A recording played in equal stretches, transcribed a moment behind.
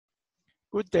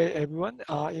Good day, everyone.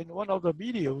 In one of the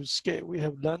videos, we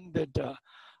have learned that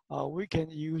we can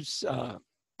use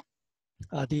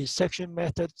the section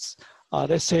methods.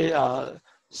 Let's say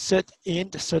set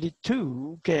int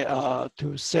 32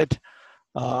 to set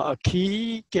a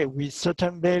key with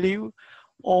certain value,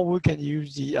 or we can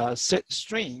use the set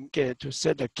string to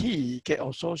set a key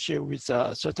associated with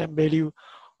a certain value,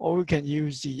 or we can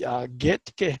use the get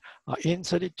int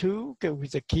 32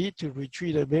 with a key to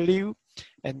retrieve the value,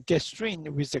 and get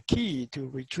string with the key to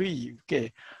retrieve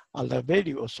the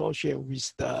value associated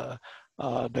with the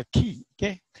key.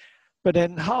 But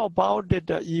then how about that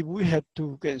if we have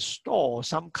to store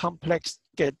some complex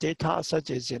data such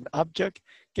as an object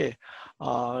in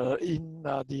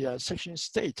the section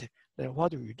state, then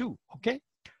what do we do? Okay,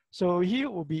 so here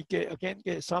will be again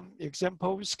some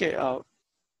examples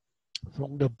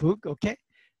from the book. Okay,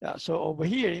 so over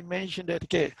here it mentioned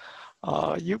that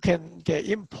you can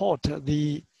import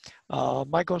the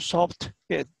Microsoft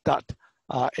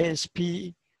 .ASP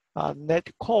net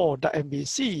core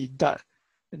 .MVC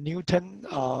Newton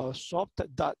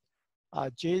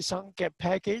soft.json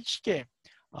package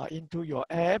into your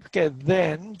app.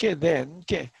 Then you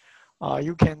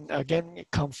can again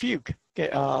configure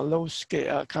those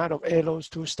kind of those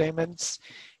two statements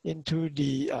into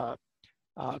the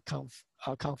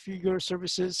configure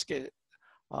services in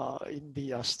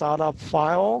the startup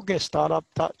file,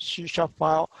 startup.c#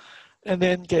 file. And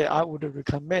then I would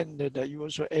recommend that you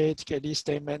also add this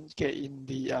statement in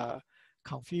the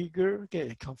configure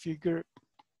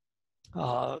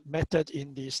method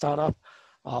in the startup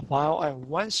file. And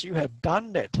once you have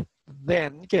done that,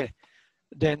 then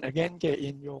again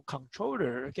in your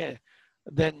controller,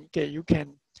 then you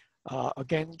can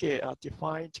again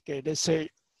define let's say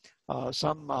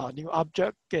some new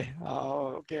object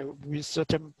with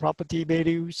certain property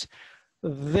values.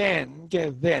 Then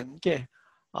you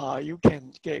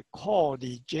can call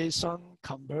the JSON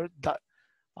convert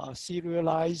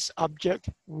serialized object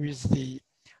with the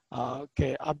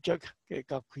object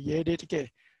got created,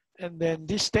 and then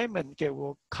this statement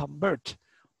will convert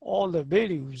all the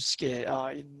values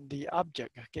in the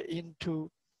object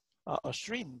into a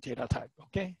string data type,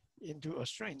 into a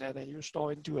string, and then you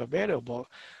store into a variable.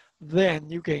 Then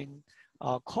you can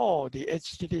call the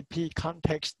HTTP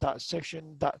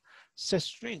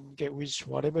context.section.setString with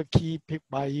whatever key picked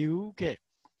by you to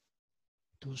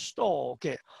store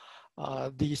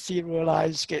the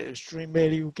serialized string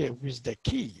value with the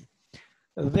key.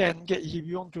 Then if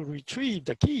you want to retrieve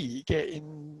the key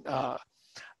in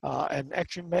an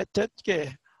action method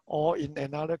or in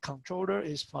another controller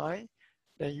is fine.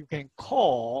 Then you can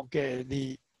call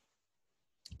the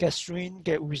get string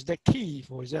with the key,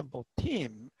 for example,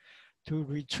 team, to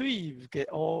retrieve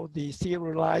all the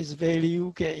serialized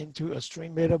value into a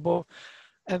string variable.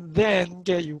 And then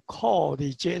you call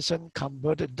the JSON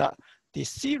converted the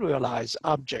serialized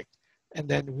object, and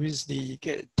then with the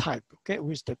type,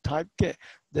 with the type that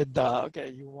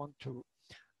you want to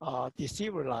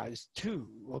deserialize to,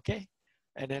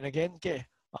 and then again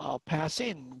pass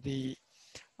in the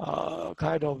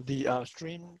kind of the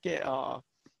string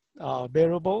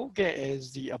variable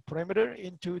as the parameter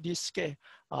into this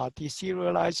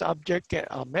deserialized object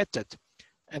method,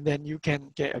 and then you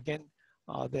can again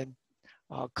then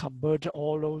convert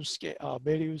all those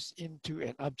values into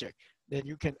an object. Then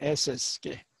you can access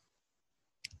the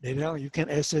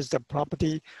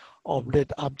property of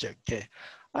that object.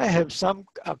 I have some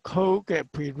code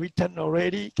pre-written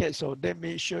already. So let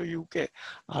me show you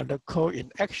the code in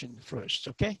action first.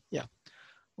 Yeah.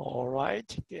 All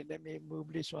right. Let me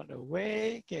move this one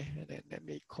away. And then let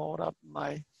me call up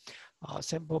my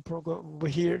sample program over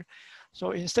here.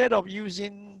 So instead of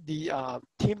using the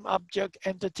team object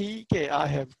entity, I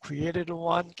have created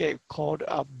one called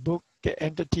a book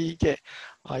entity.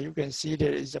 You can see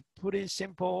there is a pretty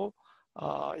simple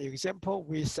example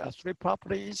with 3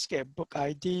 properties: book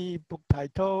ID, book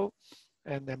title,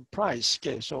 and then price.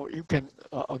 So you can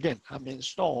again,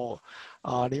 store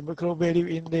the macro value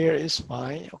in there is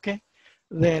fine.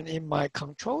 Then in my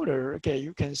controller,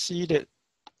 you can see that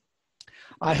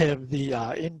I have the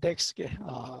index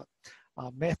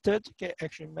method,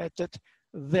 action method.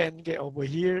 Then over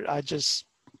here, I just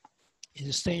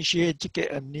instantiate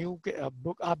a new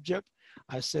book object.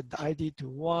 I set the ID to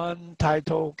 1,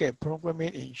 title,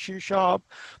 programming in C#,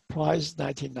 price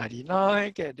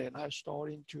 19.99. Then I store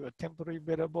into a temporary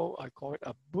variable. I call it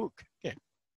a book.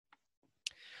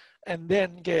 And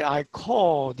then I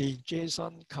call the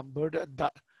JSON converter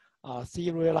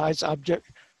serialized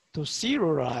object to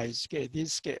serialize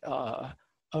this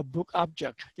a book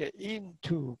object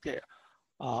into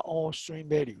all string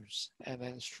values, and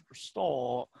then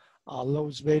store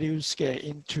those values get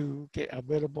into get a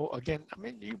variable again. I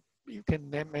mean, you can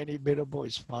name any variable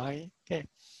is fine. Okay,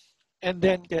 and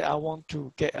then I want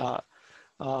to get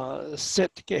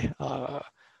set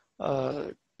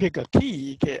pick a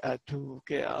key to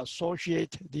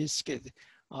associate this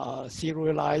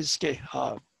serialized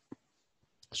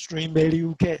string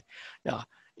value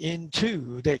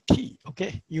into the key,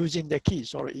 okay, using the key,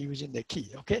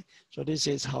 okay. So this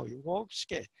is how it works,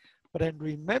 okay. But then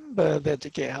remember that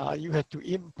you have to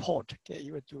import,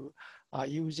 you have to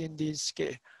using this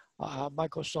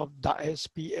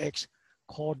Microsoft.spx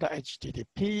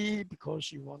core.http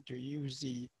because you want to use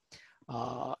the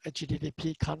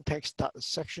HTTP context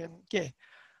section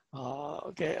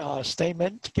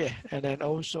statement, and then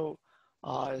also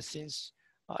since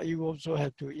you also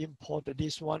have to import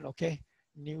this one, okay,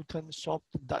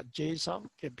 newtonsoft.json,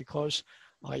 okay, because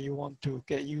you want to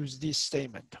use this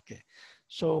statement, okay.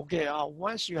 So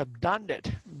once you have done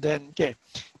that, then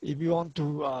if you want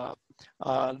to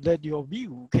let your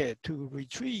view to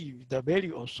retrieve the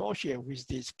value associated with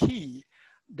this key,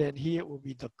 then here will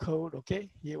be the code, okay?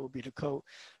 Here will be the code.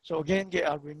 So again,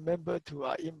 remember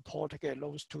to import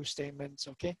those two statements,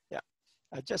 okay? Yeah,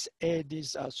 I just add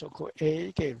this so-called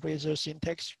razor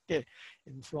syntax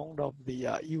in front of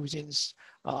the using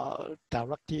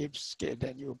directives,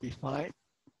 then you'll be fine.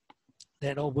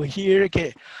 Then over here,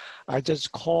 I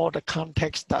just call the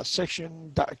context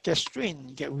section get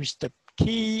string with the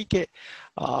key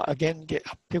again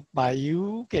picked by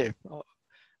you,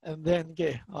 and then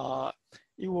it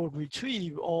will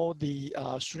retrieve all the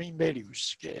string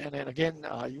values, and then again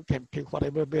you can pick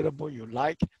whatever variable you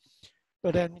like,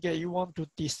 but then you want to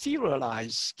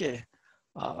deserialize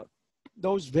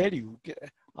those values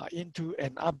into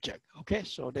an object, okay.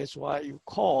 So that's why you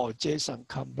call JSON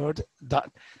convert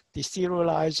that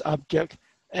deserialize object,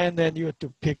 and then you have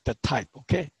to pick the type,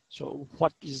 okay. So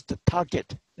what is the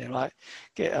target, right?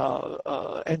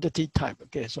 Entity type,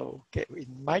 okay. So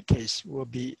in my case will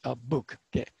be a book,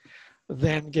 okay.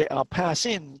 Then pass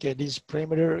in this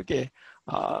parameter,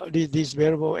 this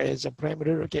variable as a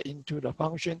parameter into the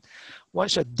function.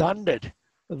 Once you've done that,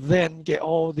 then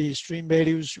all the string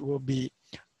values will be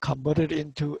converted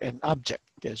into an object.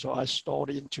 Okay, so I store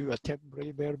it into a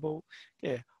temporary variable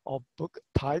of book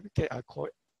type. I call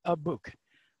it a book.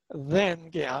 Then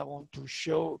I want to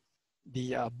show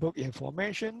the book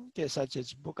information, such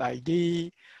as book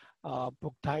ID,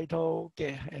 book title,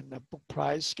 and the book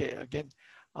price. Again,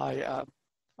 I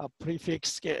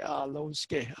prefix those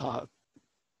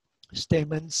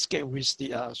statements with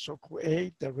the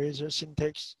so-called the razor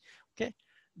syntax. Okay,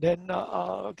 then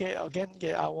again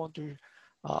I want to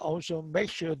also make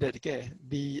sure that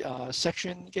the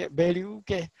section value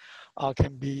can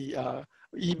be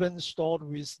even stored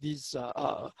with this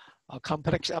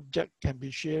complex object, can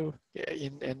be shared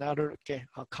in another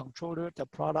controller, the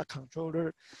product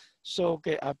controller. So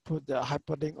I put the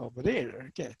hyperlink over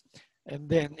there. And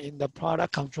then in the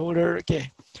product controller,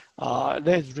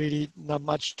 there's really not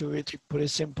much to it, pretty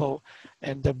simple.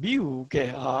 And the view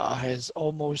has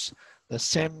almost the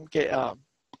same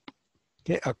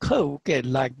a code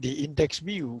like the index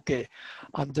view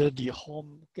under the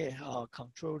home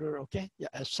controller, okay. Yeah,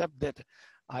 except that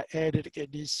I added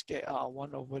this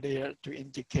one over there to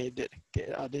indicate that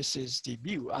this is the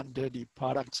view under the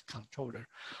products controller.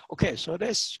 Okay, so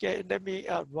let's let me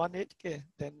run it.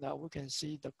 Then we can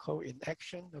see the code in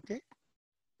action. Okay.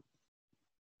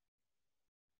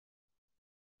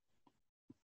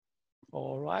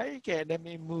 All right, let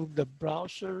me move the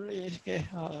browser into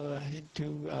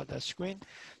the screen.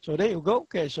 So there you go.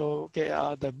 Okay, so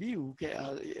the view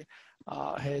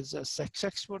has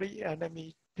successfully, and let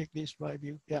me pick this by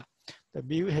view. Yeah, the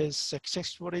view has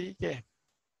successfully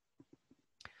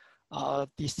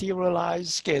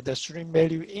deserialized the string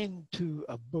value into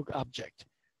a book object.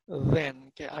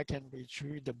 Then I can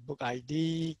retrieve the book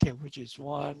ID, which is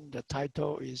 1. The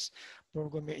title is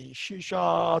programming in C#.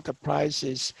 The price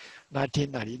is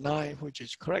 $19.99, which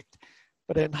is correct.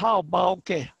 But then how about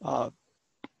the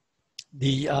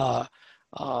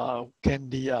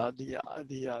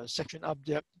section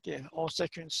object, all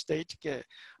section state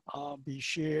be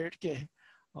shared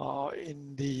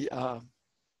in the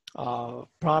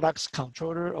products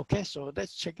controller? Okay, so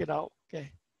let's check it out.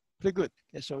 Okay, pretty good.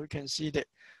 Okay, so we can see that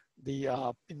the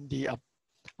in the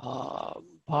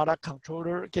product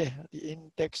controller, the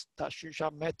index.C#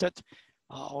 method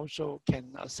also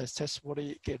can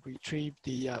successfully retrieve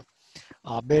the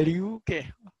value,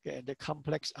 the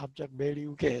complex object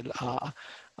value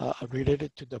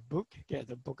related to the book.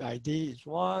 The book ID is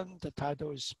 1. The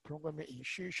title is programming in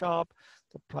C#.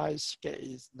 The price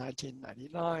is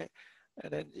 $19.99.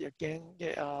 And then again,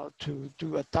 to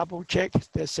do a double check,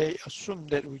 let's say assume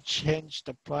that we change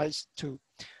the price to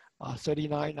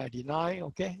 $39.99.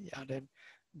 Okay, yeah, then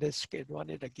let's run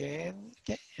it again.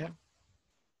 Okay, yeah.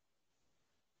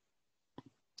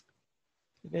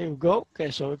 There you go. Okay,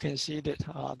 so you can see that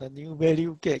the new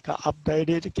value got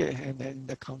updated. Okay, and then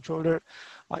the controller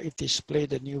it display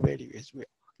the new value as well.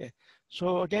 Okay,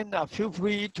 so again, feel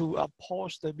free to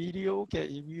pause the video. Okay,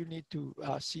 if you need to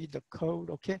see the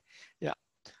code. Okay, yeah.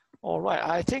 All right.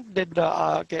 I think that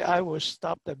okay, I will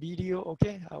stop the video.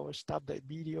 Okay, I will stop the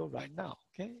video right now.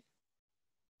 Okay.